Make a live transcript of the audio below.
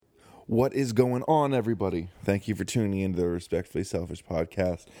What is going on, everybody? Thank you for tuning into the Respectfully Selfish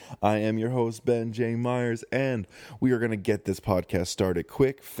podcast. I am your host, Ben J. Myers, and we are going to get this podcast started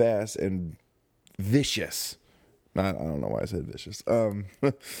quick, fast, and vicious. I don't know why I said vicious. I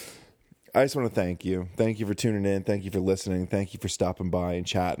just want to thank you. Thank you for tuning in. Thank you for listening. Thank you for stopping by and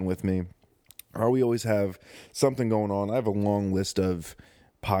chatting with me. We always have something going on. I have a long list of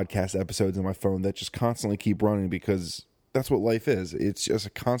podcast episodes on my phone that just constantly keep running because that's what life is. It's just a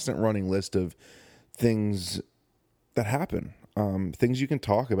constant running list of things that happen, things you can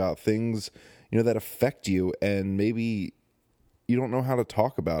talk about, things, that affect you, and maybe you don't know how to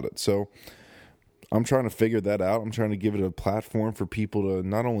talk about it. So I'm trying to figure that out. I'm trying to give it a platform for people to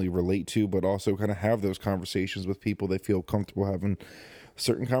not only relate to, but also kind of have those conversations with people they feel comfortable having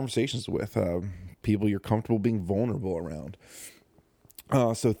certain conversations with, people you're comfortable being vulnerable around.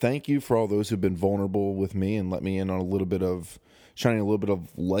 So thank you for all those who've been vulnerable with me and let me in on shining a little bit of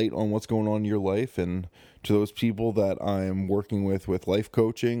light on what's going on in your life. And to those people that I'm working with life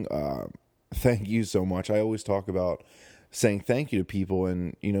coaching, thank you so much. I always talk about saying thank you to people,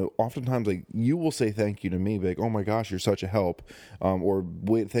 and oftentimes like you will say thank you to me, like, oh my gosh, you're such a help, or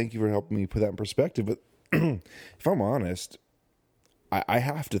wait, thank you for helping me put that in perspective. But if I'm honest, I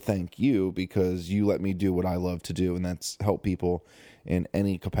have to thank you because you let me do what I love to do, and that's help people in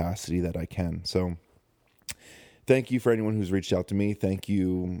any capacity that I can. So thank you for anyone who's reached out to me. Thank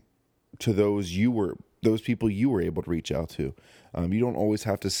you to those people you were able to reach out to. You don't always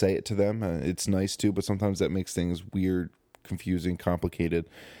have to say it to them. It's nice to, but sometimes that makes things weird, confusing, complicated,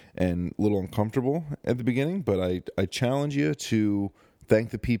 and a little uncomfortable at the beginning. But I challenge you to thank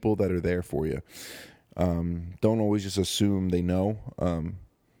the people that are there for you. Don't always just assume they know.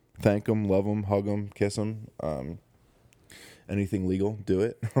 Thank them, love them, hug them, kiss them. Anything legal, do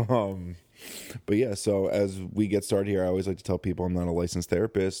it. But yeah, so as we get started here, I always like to tell people I'm not a licensed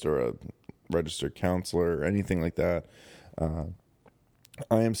therapist or a registered counselor or anything like that.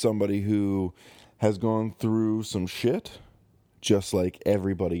 I am somebody who has gone through some shit just like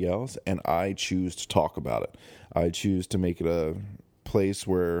everybody else, and I choose to talk about it. I choose to make it a place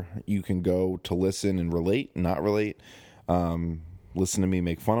where you can go to listen and relate, not relate, listen to me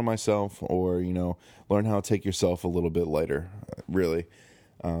make fun of myself, or learn how to take yourself a little bit lighter. Really,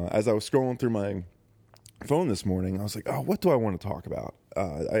 as I was scrolling through my phone this morning, I was like, oh, what do I want to talk about?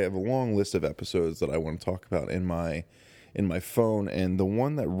 I have a long list of episodes that I want to talk about in my phone, and the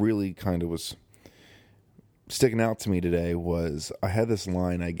one that really kind of was sticking out to me today was, I had this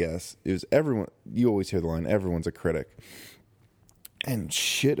line, I guess it was, everyone, you always hear the line, everyone's a critic. And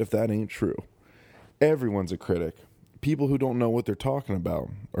shit, if that ain't true. Everyone's a critic. People who don't know what they're talking about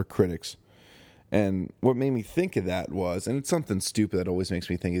are critics. And what made me think of that was, and it's something stupid that always makes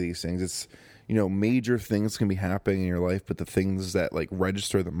me think of these things, it's, major things can be happening in your life, but the things that like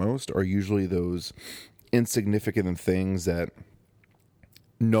register the most are usually those insignificant things that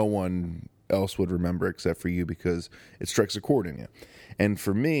no one else would remember except for you, because it strikes a chord in you. And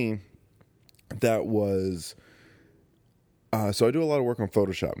for me, that was... So I do a lot of work on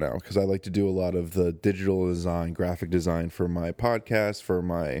Photoshop now because I like to do a lot of the digital design, graphic design for my podcast, for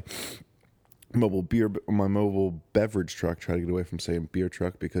my mobile beverage truck. Try to get away from saying beer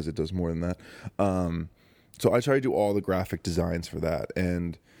truck because it does more than that. So I try to do all the graphic designs for that.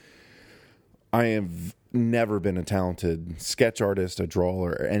 And I have never been a talented sketch artist, a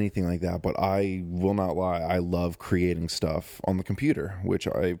drawer, or anything like that, but I will not lie, I love creating stuff on the computer, which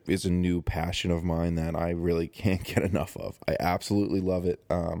is a new passion of mine that I really can't get enough of. I absolutely love it.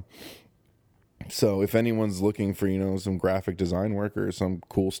 So if anyone's looking for, some graphic design work or some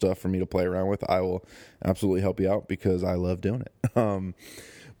cool stuff for me to play around with, I will absolutely help you out because I love doing it.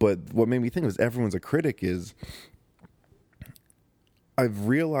 But what made me think was everyone's a critic is, I've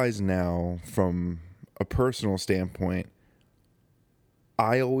realized now from a personal standpoint,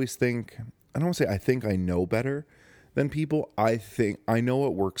 I always think, I don't want to say I think I know better than people. I think I know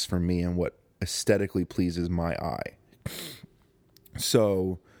what works for me and what aesthetically pleases my eye.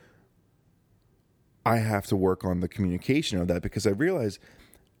 So I have to work on the communication of that because I realize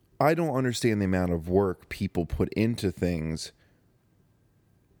I don't understand the amount of work people put into things,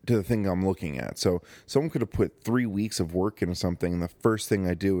 to the thing I'm looking at. So someone could have put 3 weeks of work into something, and the first thing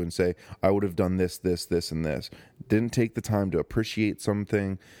I do and say, I would have done this, this, this, and this. Didn't take the time to appreciate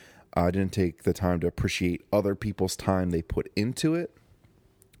something. I didn't take the time to appreciate other people's time they put into it.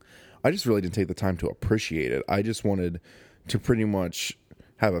 I just really didn't take the time to appreciate it. I just wanted to pretty much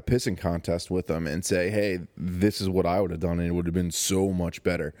have a pissing contest with them and say, hey, this is what I would have done, and it would have been so much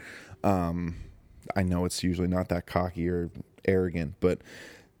better. I know it's usually not that cocky or arrogant, but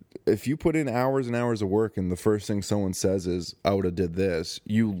if you put in hours and hours of work and the first thing someone says is, I would have did this,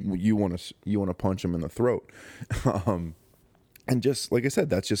 you want to punch them in the throat. And just like I said,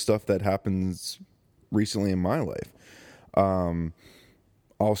 that's just stuff that happens recently in my life.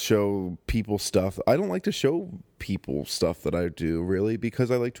 I'll show people stuff. I don't like to show people stuff that I do, really, because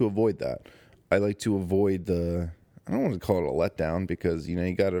I like to avoid that. I like to avoid I don't want to call it a letdown, because,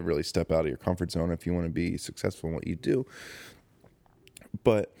 you got to really step out of your comfort zone if you want to be successful in what you do.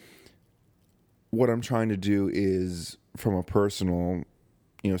 But what I'm trying to do is, from a personal,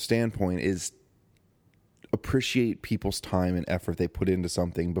 standpoint, is appreciate people's time and effort they put into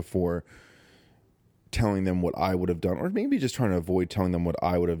something before telling them what I would have done, or maybe just trying to avoid telling them what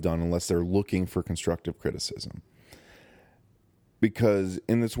I would have done unless they're looking for constructive criticism. Because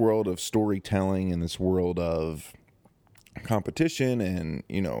in this world of storytelling, in this world of competition and,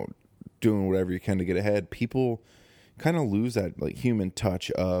 doing whatever you can to get ahead, people kind of lose that human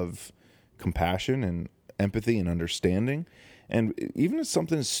touch of compassion and empathy and understanding. And even if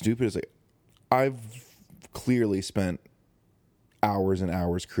something as stupid as I've clearly spent hours and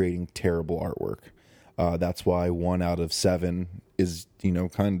hours creating terrible artwork. That's why 1 out of 7 is,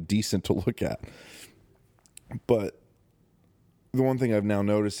 kind of decent to look at. But the one thing I've now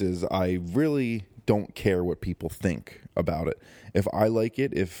noticed is I really don't care what people think about it. If I like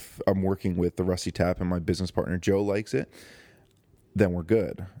it, if I'm working with the Rusty Tap and my business partner Joe likes it, then we're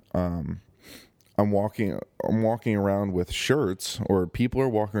good. I'm walking around with shirts, or people are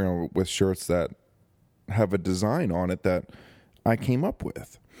walking around with shirts that have a design on it that I came up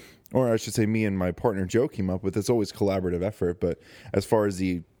with. Or I should say me and my partner Joe came up with. It's always collaborative effort, but as far as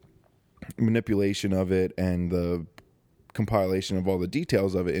the manipulation of it and the compilation of all the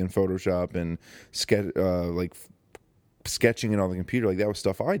details of it in Photoshop and sketching it on the computer, that was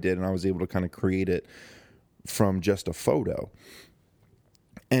stuff I did, and I was able to kind of create it from just a photo.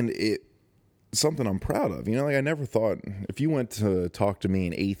 And it's something I'm proud of. I never thought, if you went to talk to me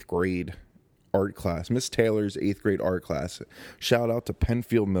in 8th grade art class, Miss Taylor's 8th grade art class, shout out to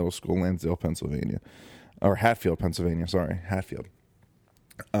Penfield Middle School, Lansdale, Pennsylvania, or Hatfield, Pennsylvania, sorry, Hatfield.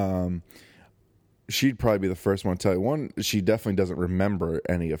 She'd probably be the first one to tell you, one, she definitely doesn't remember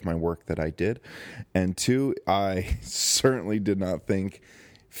any of my work that I did, and 2, I certainly did not think,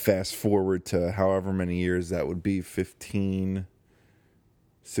 fast forward to however many years that would be, 16,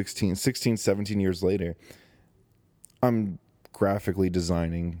 17 years later, I'm graphically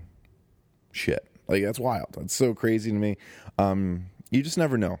designing shit. That's wild. That's so crazy to me. You just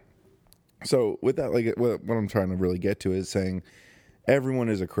never know. So with that, what I'm trying to really get to is saying everyone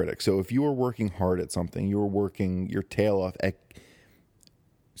is a critic. So if you are working hard at something, you are working your tail off at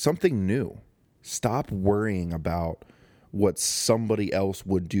something new, stop worrying about what somebody else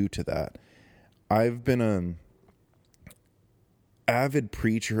would do to that. I've been an avid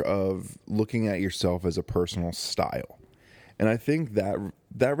preacher of looking at yourself as a personal style. And I think that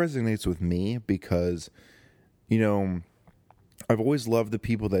resonates with me because, I've always loved the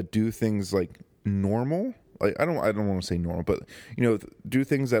people that do things normal. I don't want to say normal, but do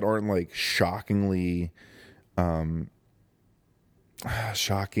things that aren't shockingly,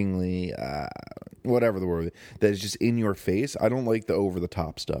 whatever the word, that is just in your face. I don't like the over the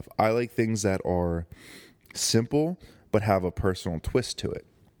top stuff. I like things that are simple but have a personal twist to it.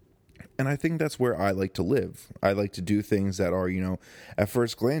 And I think that's where I like to live. I like to do things that are, at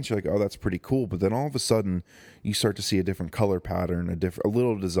first glance, you're like, oh, that's pretty cool. But then all of a sudden, you start to see a different color pattern, a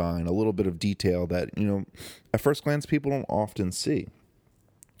little design, a little bit of detail that, at first glance, people don't often see.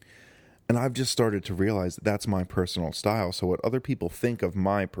 And I've just started to realize that that's my personal style. So what other people think of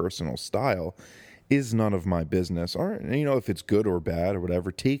my personal style is none of my business. Or, if it's good or bad or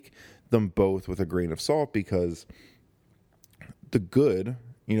whatever, take them both with a grain of salt, because the good,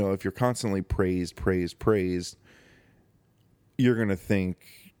 if you're constantly praised, you're going to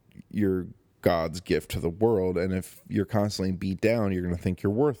think you're God's gift to the world. And if you're constantly beat down, you're going to think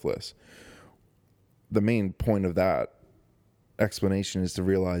you're worthless. The main point of that explanation is to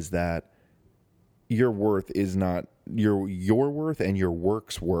realize that your worth is not your worth, and your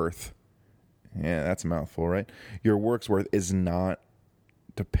work's worth. Yeah, that's a mouthful, right? Your work's worth is not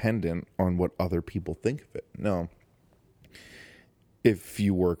dependent on what other people think of it. No. If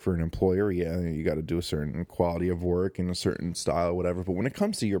you work for an employer, yeah, you got to do a certain quality of work and a certain style, whatever. But when it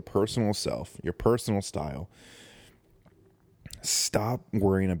comes to your personal self, your personal style, stop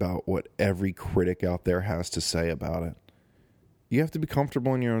worrying about what every critic out there has to say about it. You have to be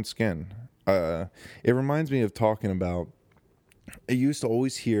comfortable in your own skin. It reminds me of talking about, I used to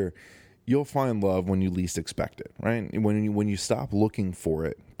always hear, you'll find love when you least expect it, right? When you stop looking for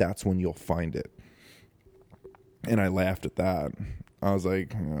it, that's when you'll find it. And I laughed at that. I was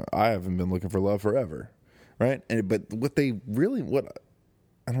like, I haven't been looking for love forever, right? But what I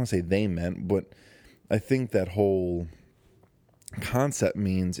don't want to say they meant, but I think that whole concept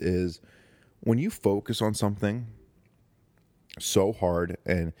means is when you focus on something so hard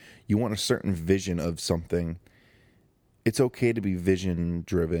and you want a certain vision of something, it's okay to be vision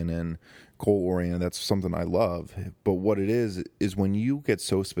driven and goal oriented. That's something I love. But what it is when you get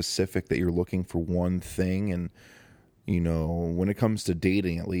so specific that you're looking for one thing, and when it comes to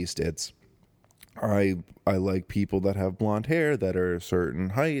dating, at least, it's I like people that have blonde hair, that are a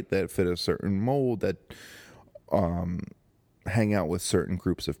certain height, that fit a certain mold, that hang out with certain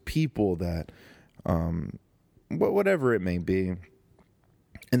groups of people, that whatever it may be.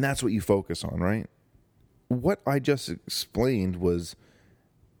 And that's what you focus on, right? What I just explained was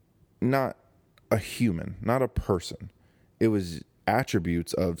not a human, not a person. It was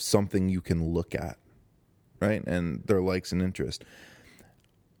attributes of something you can look at, right? And their likes and interests.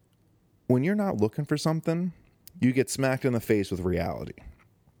 When you're not looking for something, you get smacked in the face with reality.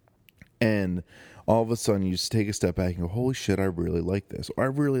 And all of a sudden you just take a step back and go, holy shit, I really like this. Or I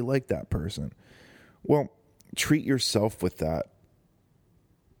really like that person. Well, treat yourself with that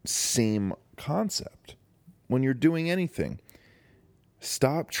same concept. When you're doing anything,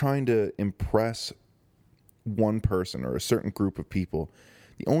 stop trying to impress one person or a certain group of people.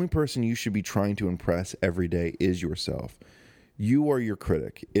 The only person you should be trying to impress every day is yourself. You are your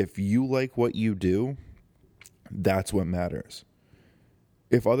critic. If you like what you do, that's what matters.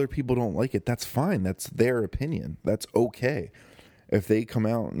 If other people don't like it, that's fine. That's their opinion. That's okay. If they come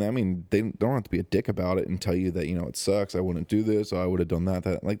out, and they don't have to be a dick about it and tell you that, it sucks, I wouldn't do this, I would have done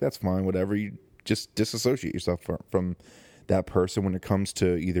that. Like, that's fine, whatever. You just disassociate yourself from that person when it comes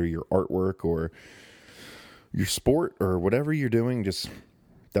to either your artwork or your sport or whatever you're doing. Just,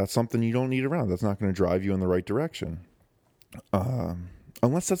 that's something you don't need around. That's not going to drive you in the right direction.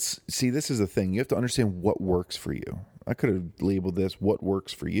 Unless this is the thing. You have to understand what works for you. I could have labeled this what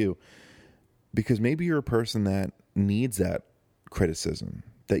works for you, because maybe you're a person that needs that criticism,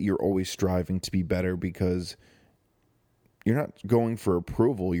 that you're always striving to be better because you're not going for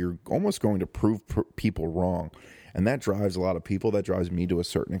approval. You're almost going to prove people wrong. And that drives a lot of people. That drives me to a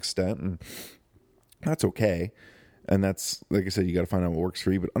certain extent. And that's okay. And that's, like I said, you got to find out what works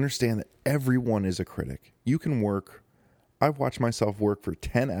for you. But understand that everyone is a critic. You can work. I've watched myself work for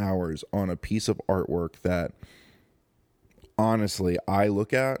 10 hours on a piece of artwork that, honestly, I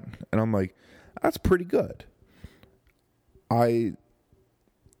look at and I'm like, that's pretty good. The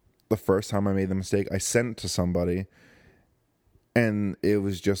first time I made the mistake, I sent it to somebody, and it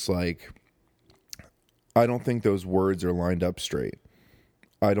was just like, I don't think those words are lined up straight.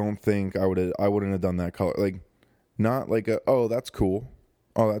 I don't think I wouldn't have done that color. Like, not like oh, that's cool.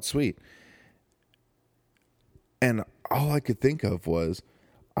 Oh, that's sweet. And all I could think of was,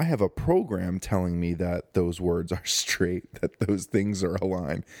 I have a program telling me that those words are straight, that those things are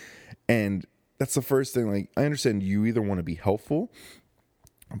aligned. And that's the first thing. Like, I understand you either want to be helpful,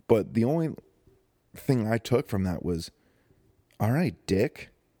 but the only thing I took from that was, all right, dick.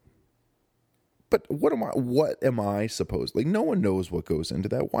 But what am I supposed, like, no one knows what goes into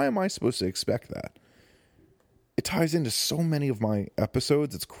that. Why am I supposed to expect that? It ties into so many of my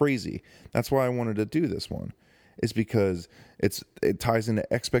episodes. It's crazy. That's why I wanted to do this one. Is because it ties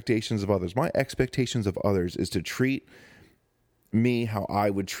into expectations of others. My expectations of others is to treat me how I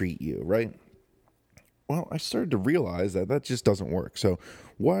would treat you, right? Well, I started to realize that just doesn't work. So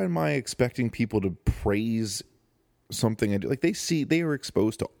why am I expecting people to praise something I do? Like, they are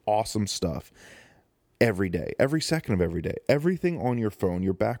exposed to awesome stuff every day, every second of every day. Everything on your phone,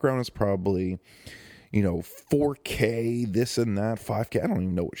 your background is probably, 4K, this and that, 5K. I don't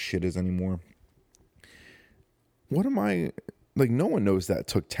even know what shit is anymore. What am I, like, no one knows that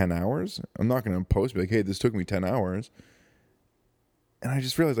took 10 hours. I'm not going to post, like, hey, this took me 10 hours. And I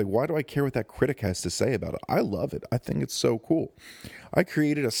just realized, like, why do I care what that critic has to say about it? I love it. I think it's so cool. I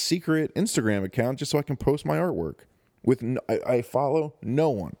created a secret Instagram account just so I can post my artwork. I follow no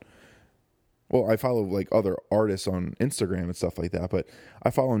one. Well, I follow, like, other artists on Instagram and stuff like that, but I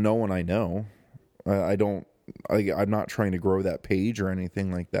follow no one I know. I'm not trying to grow that page or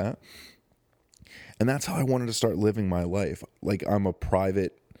anything like that. And that's how I wanted to start living my life. Like, I'm a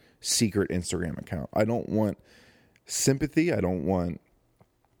private, secret Instagram account. I don't want sympathy. I don't want,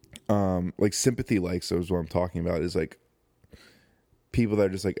 like, sympathy likes is what I'm talking about, is like people that are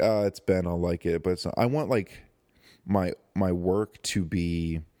just like, it's Ben, I'll like it. But it's not. I want, like, my work to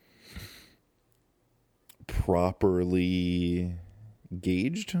be properly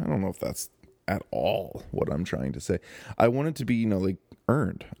gauged. I don't know if that's at all what I'm trying to say. I want it to be, like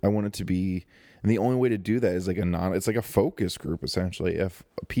earned. I want it to be, and the only way to do that is like it's like a focus group essentially. If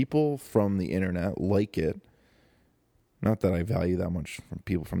people from the internet like it, not that I value that much from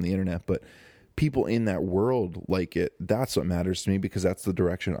people from the internet, but people in that world like it, that's what matters to me, because that's the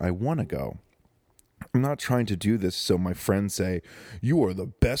direction I want to go. I'm not trying to do this so my friends say, you are the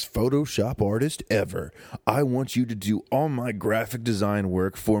best Photoshop artist ever. I want you to do all my graphic design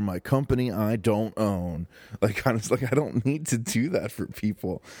work for my company I don't own. Like, honestly, I don't need to do that for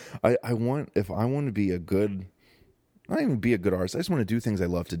people. If I want to be a good, not even be a good artist, I just want to do things I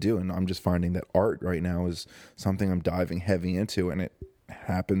love to do. And I'm just finding that art right now is something I'm diving heavy into, and it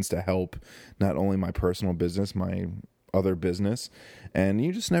happens to help not only my personal business, my other business, and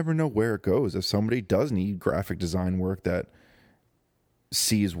you just never know where it goes. If somebody does need graphic design work that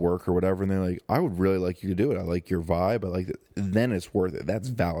sees work or whatever, and they're like, I would really like you to do it, I like your vibe, I like it, then it's worth it.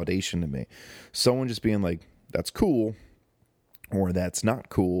 That's validation to me. Someone just being like, that's cool or that's not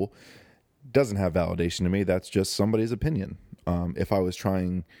cool doesn't have validation to me. That's just somebody's opinion. If I was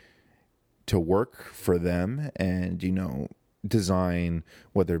trying to work for them and design,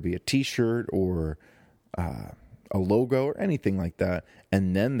 whether it be a t-shirt or a logo or anything like that,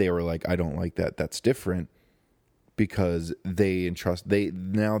 and then they were like, I don't like that, that's different, because they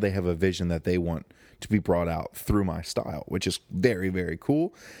have a vision that they want to be brought out through my style, which is very, very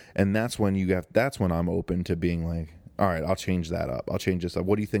cool. And that's when I'm open to being like, all right, I'll change that up, I'll change this up,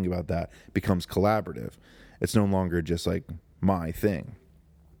 what do you think about that? It becomes collaborative. It's no longer just like my thing.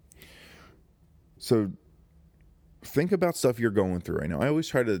 So think about stuff you're going through right now. I always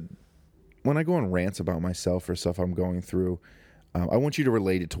try to, when I go on rants about myself or stuff I'm going through, I want you to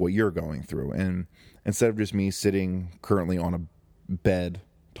relate it to what you're going through. And instead of just me sitting currently on a bed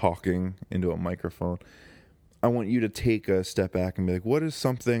talking into a microphone, I want you to take a step back and be like, what is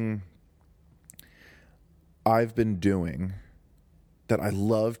something I've been doing that I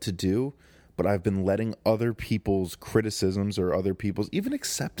love to do, but I've been letting other people's criticisms or other people's even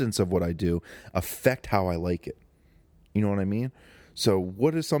acceptance of what I do affect how I like it? You know what I mean? So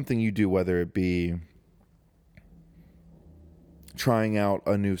what is something you do, whether it be trying out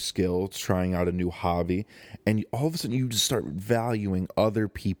a new skill, trying out a new hobby, and all of a sudden you just start valuing other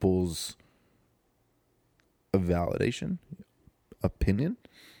people's validation, opinion,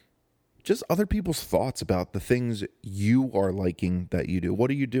 just other people's thoughts about the things you are liking that you do. What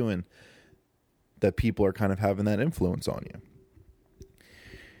are you doing that people are kind of having that influence on you?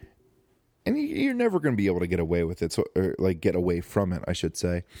 And you're never going to be able to get away with it, get away from it, I should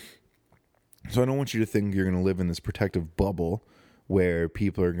say. So I don't want you to think you're going to live in this protective bubble where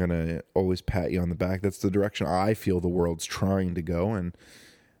people are going to always pat you on the back. That's the direction I feel the world's trying to go. And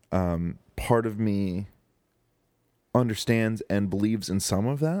part of me understands and believes in some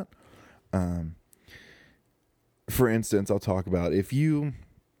of that. For instance, I'll talk about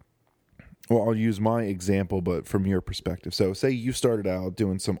I'll use my example, but from your perspective. So say you started out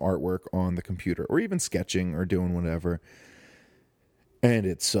doing some artwork on the computer or even sketching or doing whatever, and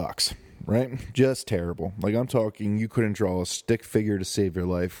it sucks, right? Just terrible. Like, I'm talking, you couldn't draw a stick figure to save your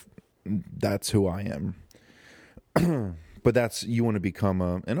life. That's who I am. But you want to become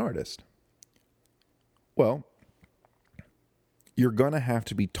an artist. Well, you're going to have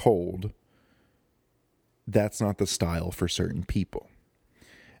to be told that's not the style for certain people.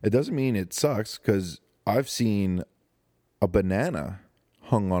 It doesn't mean it sucks, because I've seen a banana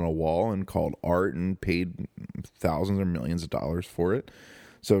hung on a wall and called art and paid thousands or millions of dollars for it.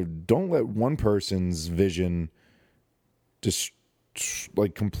 So don't let one person's vision just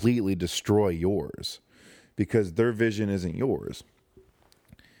completely destroy yours, because their vision isn't yours.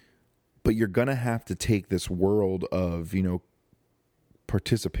 But you're going to have to take this world of,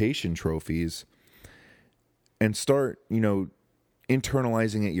 participation trophies and start,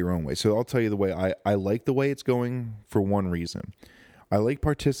 internalizing it your own way. So I'll tell you the way I like the way it's going for one reason. I like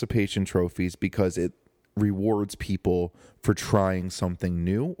participation trophies because it rewards people for trying something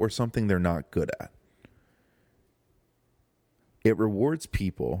new or something they're not good at. It rewards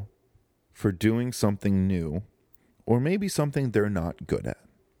people for doing something new or maybe something they're not good at.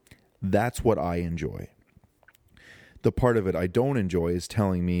 That's what I enjoy. The part of it I don't enjoy is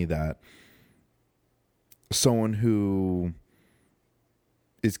telling me that someone who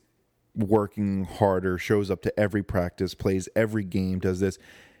is working harder, shows up to every practice, plays every game, does this,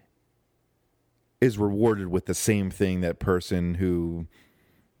 is rewarded with the same thing that person who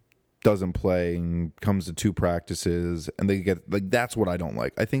doesn't play and comes to 2 practices and they get, that's what I don't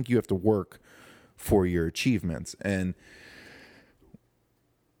like. I think you have to work for your achievements, and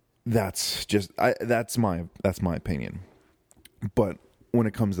that's my opinion. But when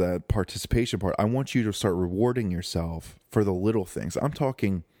it comes to that participation part, I want you to start rewarding yourself for the little things. I'm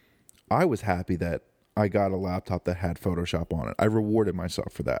talking, I was happy that I got a laptop that had Photoshop on it. I rewarded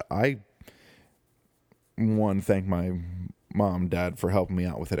myself for that. I, thank my mom, dad for helping me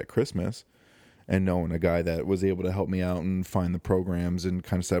out with it at Christmas and knowing a guy that was able to help me out and find the programs and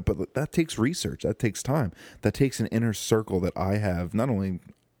kind of stuff. But that takes research. That takes time. That takes an inner circle that I have. Not only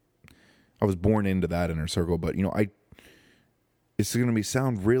I was born into that inner circle, but, it's going to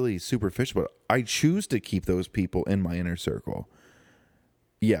sound really superficial, but I choose to keep those people in my inner circle.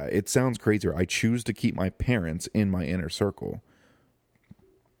 Yeah, it sounds crazier. I choose to keep my parents in my inner circle.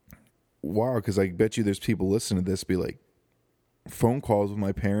 Wow, because I bet you there's people listening to this be like, phone calls with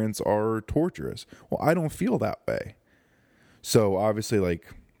my parents are torturous. Well, I don't feel that way. So obviously,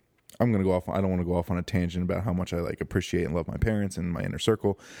 I'm going to go off. I don't want to go off on a tangent about how much I appreciate and love my parents and my inner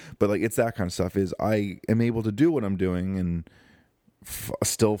circle. But it's that kind of stuff is I am able to do what I'm doing and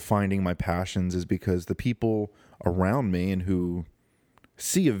still finding my passions is because the people around me and who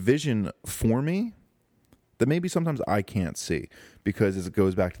see a vision for me that maybe sometimes I can't see, because it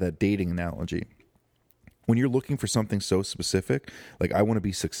goes back to that dating analogy. When you're looking for something so specific, I want to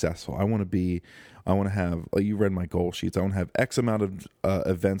be successful. I want to have, you read my goal sheets. I want to have X amount of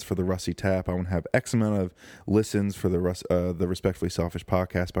events for the Rusty Tap. I want to have X amount of listens for the Respectfully Selfish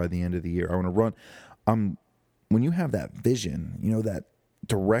podcast by the end of the year. I want to run. When you have that vision, that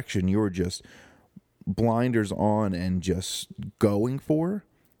direction, you're just blinders on and just going for,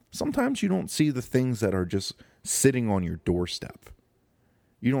 sometimes you don't see the things that are just sitting on your doorstep.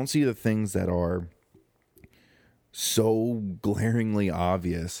 You don't see the things that are so glaringly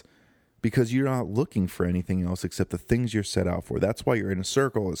obvious because you're not looking for anything else except the things you're set out for. That's why your inner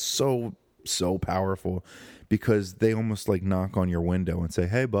circle is so powerful, because they almost knock on your window and say,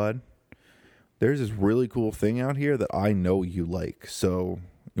 hey, bud, there's this really cool thing out here that I know you like. So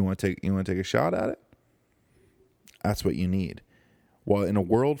you want to take a shot at it? That's what you need. Well, in a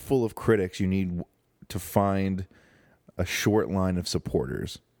world full of critics, you need to find a short line of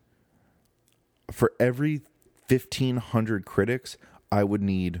supporters. For every 1,500 critics, I would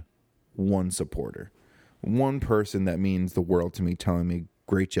need one supporter. One person that means the world to me telling me,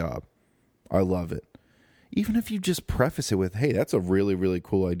 great job. I love it. Even if you just preface it with, hey, that's a really, really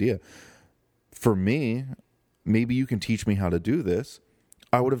cool idea. For me, maybe you can teach me how to do this.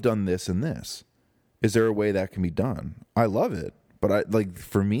 I would have done this and this. Is there a way that can be done? I love it. But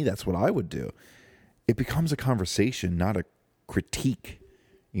for me, that's what I would do. It becomes a conversation, not a critique,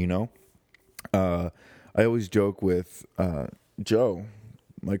 I always joke with Joe,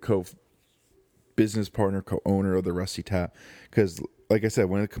 my co-business partner, co-owner of the Rusty Tap, because like I said,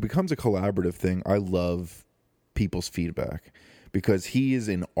 when it becomes a collaborative thing, I love people's feedback because he is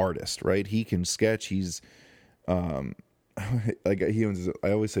an artist, right? He can sketch. He's he owns.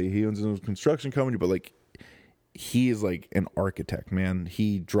 I always say he owns his own construction company, but he is an architect, man.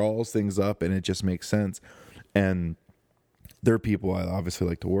 He draws things up and it just makes sense. And there are people I obviously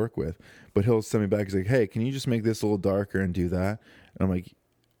like to work with, but he'll send me back. He's like, hey, can you just make this a little darker and do that? And I'm like,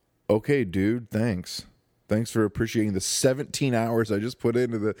 okay, dude, thanks. Thanks for appreciating the 17 hours I just put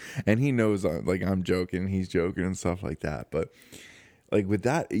into and he knows I'm joking, he's joking and stuff like that. But with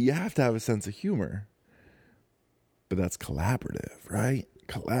that, you have to have a sense of humor. But that's collaborative, right?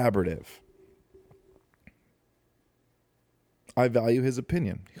 Collaborative. I value his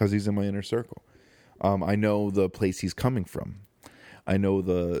opinion because he's in my inner circle. I know the place he's coming from. I know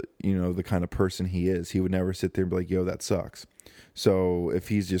the kind of person he is. He would never sit there and be like, yo, that sucks. So if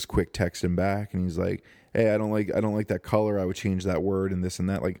he's just quick texting back and he's like, hey, I don't like that color, I would change that word and this and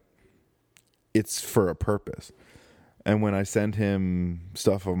that, it's for a purpose. And when I send him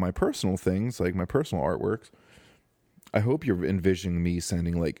stuff of my personal things, my personal artworks, I hope you're envisioning me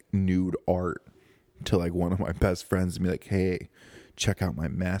sending nude art to one of my best friends and be like, hey, check out my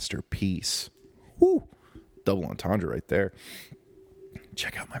masterpiece. Woo! Double entendre right there.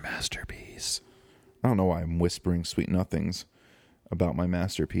 Check out my masterpiece. I don't know why I'm whispering sweet nothings about my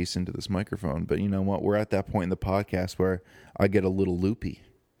masterpiece into this microphone, but you know what? We're at that point in the podcast where I get a little loopy,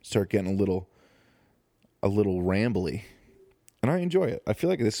 start getting a little rambly, and I enjoy it. I feel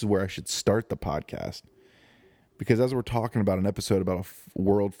like this is where I should start the podcast, because as we're talking about an episode about a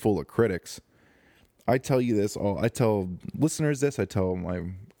world full of critics, I tell you this all. I tell listeners this. I tell my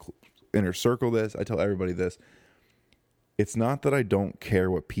inner circle this. I tell everybody this. It's not that I don't care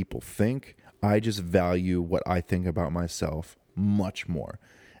what people think. I just value what I think about myself much more.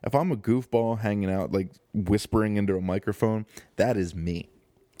 If I'm a goofball hanging out, whispering into a microphone, that is me.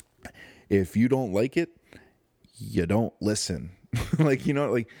 If you don't like it, you don't listen.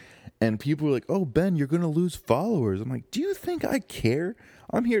 And people are like, oh, Ben, you're going to lose followers. I'm like, do you think I care?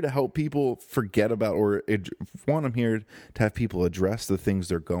 I'm here to help people forget about, one, I'm here to have people address the things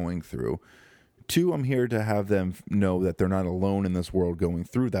they're going through. Two, I'm here to have them know that they're not alone in this world going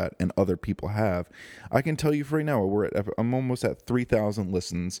through that, and other people have. I can tell you for right now, I'm almost at 3,000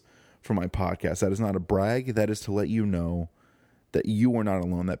 listens for my podcast. That is not a brag. That is to let you know that you are not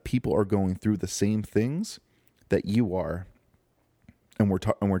alone, that people are going through the same things that you are. And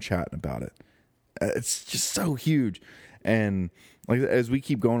we're chatting about it. It's just so huge. And like as we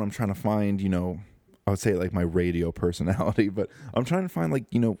keep going, I'm trying to find, I would say like my radio personality, but I'm trying to find like,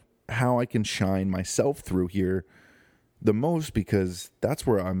 how I can shine myself through here the most, because that's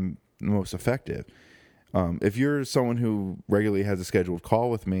where I'm the most effective. If you're someone who regularly has a scheduled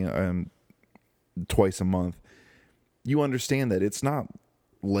call with me twice a month, you understand that it's not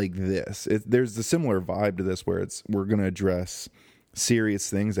like this. There's a similar vibe to this where we're going to address serious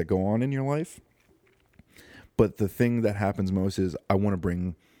things that go on in your life. But the thing that happens most is I want to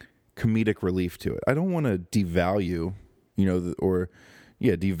bring comedic relief to it. I don't want to devalue,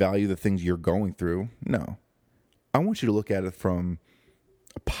 devalue the things you're going through. No. I want you to look at it from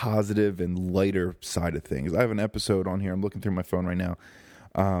a positive and lighter side of things. I have an episode on here. I'm looking through my phone right now.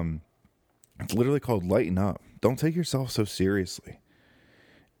 It's literally called Lighten Up. Don't take yourself so seriously.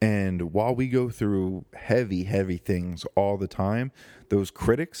 And while we go through heavy, heavy things all the time, those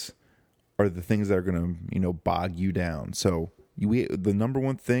critics are the things that are going to, bog you down. So the number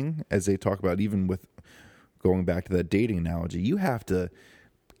one thing, as they talk about, even with going back to that dating analogy, you have to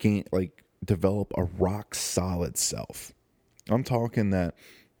develop a rock solid self. I'm talking that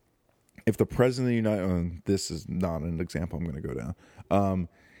if the president of the United, this is not an example I'm going to go down.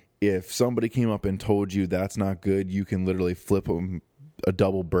 If somebody came up and told you that's not good, you can literally flip them a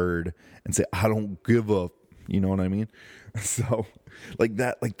double bird and say, I don't give up. You know what I mean? So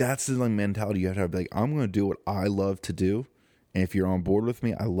that's the mentality you have to have. Like, I'm going to do what I love to do. And if you're on board with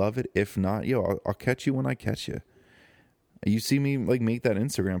me, I love it. If not, I'll catch you when I catch you. You see me make that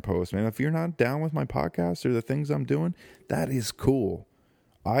Instagram post, man. If you're not down with my podcast or the things I'm doing, that is cool.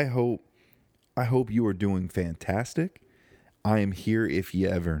 I hope you are doing fantastic. I am here if you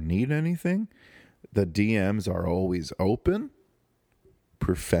ever need anything. The DMs are always open.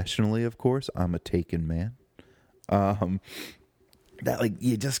 Professionally, of course, I'm a taken man. You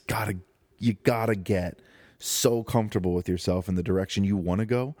gotta get so comfortable with yourself in the direction you want to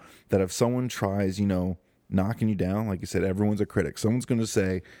go that if someone tries, knocking you down, like you said, everyone's a critic. Someone's going to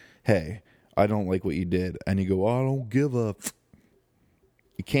say, hey, I don't like what you did. And you go, I don't give up.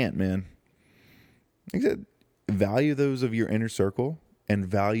 You can't, man. Like I said, value those of your inner circle and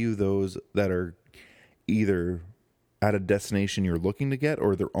value those that are either at a destination you're looking to get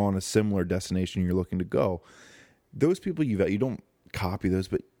or they're on a similar destination you're looking to go. Those people you don't copy those,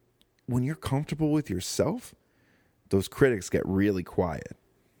 but when you're comfortable with yourself, those critics get really quiet.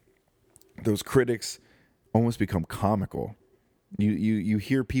 Those critics almost become comical. You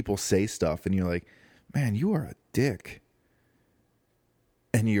hear people say stuff and you're like, man, you are a dick.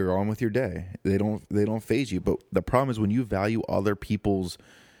 And you're on with your day. They don't faze you. But the problem is when you value other people's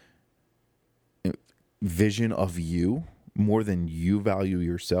vision of you more than you value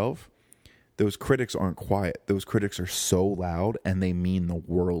yourself, those critics aren't quiet. Those critics are so loud and they mean the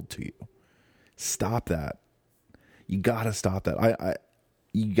world to you. Stop that. You gotta stop that.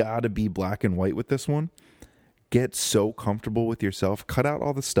 You gotta be black and white with this one. Get so comfortable with yourself. Cut out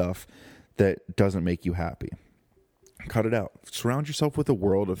all the stuff that doesn't make you happy. Cut it out. Surround yourself with a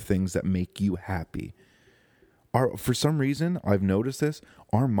world of things that make you happy. For some reason, I've noticed this,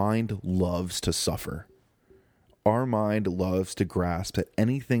 our mind loves to suffer. Our mind loves to grasp at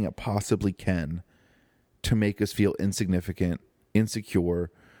anything it possibly can to make us feel insignificant,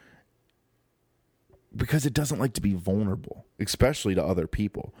 insecure, because it doesn't like to be vulnerable, especially to other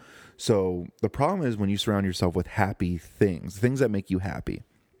people. So the problem is when you surround yourself with happy things that make you happy,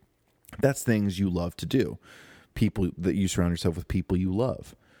 that's things you love to do. People that you surround yourself with, people you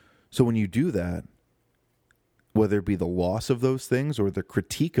love. So when you do that, whether it be the loss of those things or the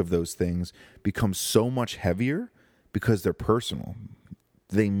critique of those things becomes so much heavier because they're personal.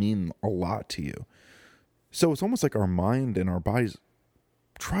 They mean a lot to you. So it's almost like our mind and our bodies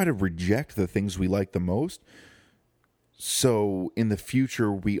try to reject the things we like the most. So in the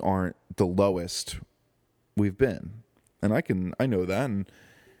future, we aren't the lowest we've been. And I know that. And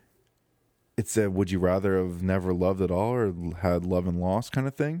it's a would you rather have never loved at all or had love and loss kind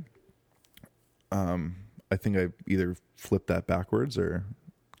of thing. I think I either flipped that backwards or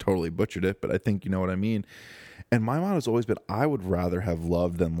totally butchered it, but I think you know what I mean. And my motto has always been, I would rather have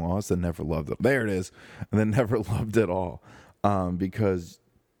loved and lost than never loved it. There it is. And then never loved at all. Because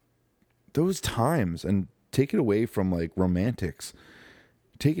those times, and take it away from like romantics.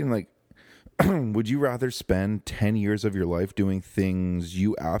 Taking like, would you rather spend 10 years of your life doing things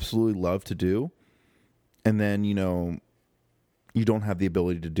you absolutely love to do, and then, you know, you don't have the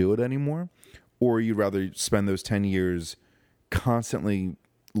ability to do it anymore? Or you'd rather spend those 10 years constantly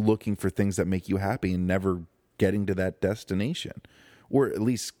looking for things that make you happy and never getting to that destination? Or at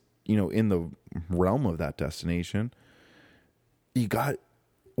least, you know, in the realm of that destination.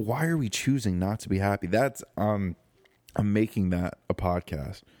 Why are we choosing not to be happy? That's, I'm making that a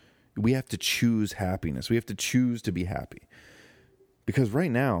podcast. We have to choose happiness. We have to choose to be happy. Because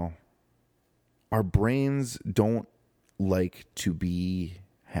right now, our brains don't like to be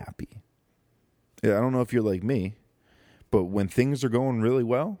happy. I don't know if you're like me, but when things are going really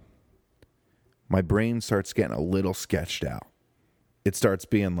well, my brain starts getting a little sketched out. It starts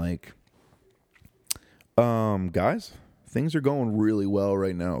being like, guys, things are going really well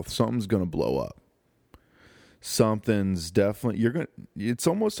right now. Something's going to blow up. Something's definitely, it's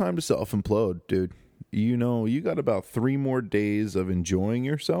almost time to self-implode, dude. You know, you got about 3 more days of enjoying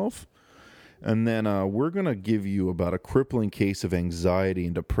yourself. And then we're going to give you about a crippling case of anxiety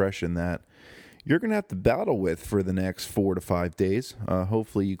and depression that you're going to have to battle with for the next 4 to 5 days.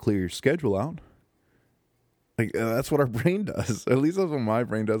 Hopefully you clear your schedule out. Like, that's what our brain does. At least that's what my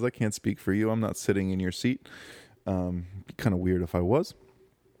brain does. I can't speak for you. I'm not sitting in your seat. Kind of weird if I was.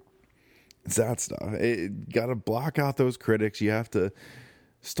 It's that stuff. You got to block out those critics. You have to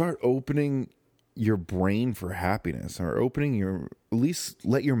start opening your brain for happiness, or at least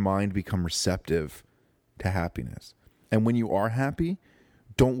let your mind become receptive to happiness. And when you are happy,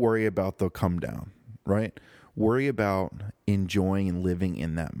 don't worry about the come down, right? Worry about enjoying and living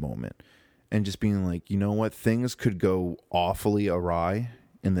in that moment. And just being like, you know what? Things could go awfully awry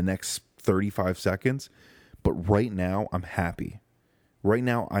in the next 35 seconds. But right now, I'm happy. Right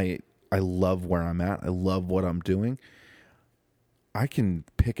now, I love where I'm at. I love what I'm doing. I can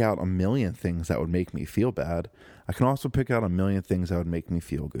pick out a million things that would make me feel bad. I can also pick out a million things that would make me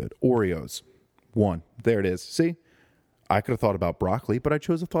feel good. Oreos. 1. There it is. See? I could have thought about broccoli, but I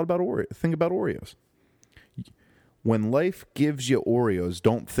chose to think about Oreos. When life gives you Oreos,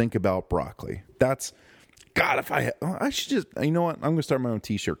 don't think about broccoli. That's, God, I should just, you know what? I'm going to start my own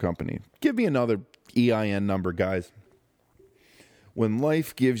t-shirt company. Give me another EIN number, guys. When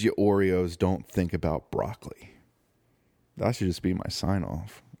life gives you Oreos, don't think about broccoli. That should just be my sign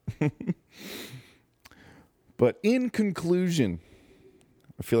off. But in conclusion,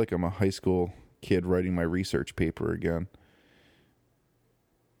 I feel like I'm a high school kid writing my research paper again.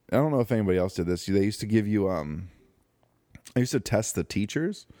 I don't know if anybody else did this. They used to give you, I used to test the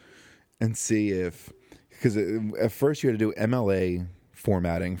teachers and see because at first you had to do MLA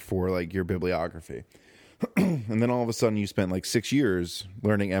formatting for like your bibliography. And then all of a sudden you spent like 6 years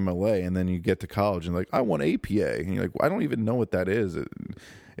learning MLA, and then you get to college and like, I want APA. And you're like, well, I don't even know what that is.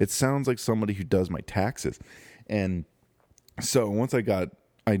 It sounds like somebody who does my taxes. And so once I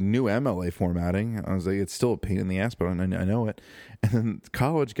knew MLA formatting, I was like, it's still a pain in the ass, but I know it. And then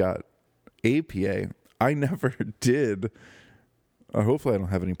college got APA. I never did. Hopefully I don't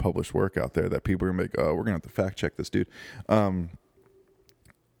have any published work out there that people are going to make, oh, we're going to have to fact check this dude.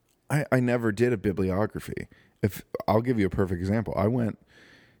 I never did a bibliography. I'll give you a perfect example.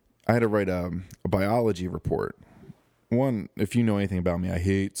 I had to write a biology report. One, if you know anything about me, I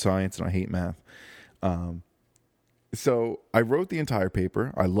hate science and I hate math. So I wrote the entire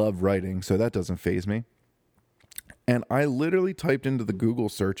paper. I love writing, so that doesn't faze me. And I literally typed into the Google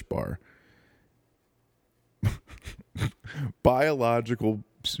search bar, biological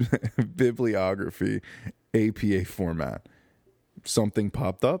bibliography, APA format. Something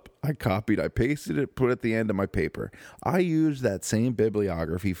popped up. I copied, I pasted it, put it at the end of my paper. I used that same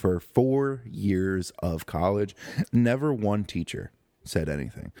bibliography for 4 years of college. Never one teacher said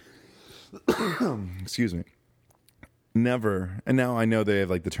anything. Excuse me. Never. And now I know they have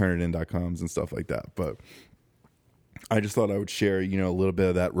like the turnitin.coms and stuff like that, but I just thought I would share, a little bit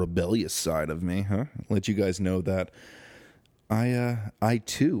of that rebellious side of me, huh? Let you guys know that I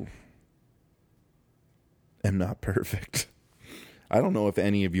too am not perfect. I don't know if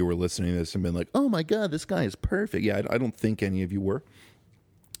any of you were listening to this and been like, oh my God, this guy is perfect. Yeah, I don't think any of you were.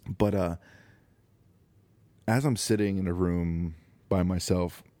 But as I'm sitting in a room by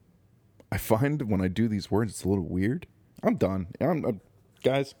myself, I find when I do these words, it's a little weird. I'm done.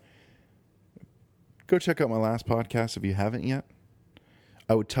 Guys, go check out my last podcast if you haven't yet.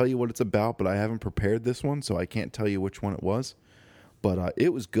 I would tell you what it's about, but I haven't prepared this one, so I can't tell you which one it was. But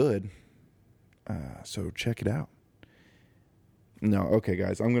it was good. So check it out. No, okay,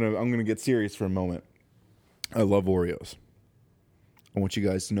 guys, I'm gonna get serious for a moment. I love Oreos. I want you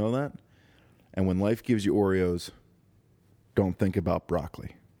guys to know that. And when life gives you Oreos, don't think about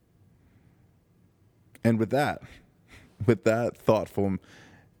broccoli. And with that thoughtful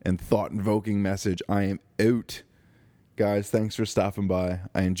and thought-invoking message, I am out. Guys, thanks for stopping by.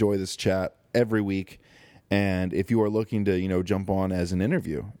 I enjoy this chat every week. And if you are looking to, jump on as an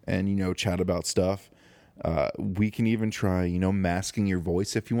interview and, chat about stuff, we can even try, masking your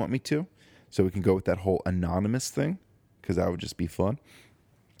voice if you want me to. So we can go with that whole anonymous thing, because that would just be fun.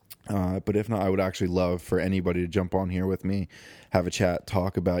 But if not, I would actually love for anybody to jump on here with me, have a chat,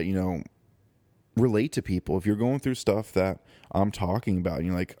 talk about, relate to people. If you're going through stuff that I'm talking about, and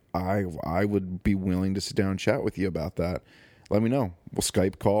you're like, I would be willing to sit down and chat with you about that, let me know. We'll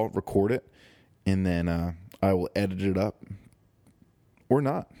Skype call, record it, and then I will edit it up. Or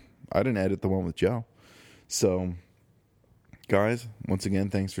not. I didn't edit the one with Joe. So, guys, once again,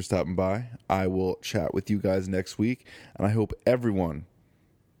 thanks for stopping by. I will chat with you guys next week, and I hope everyone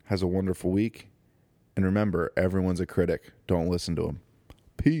has a wonderful week. And remember, everyone's a critic. Don't listen to them.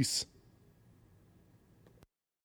 Peace.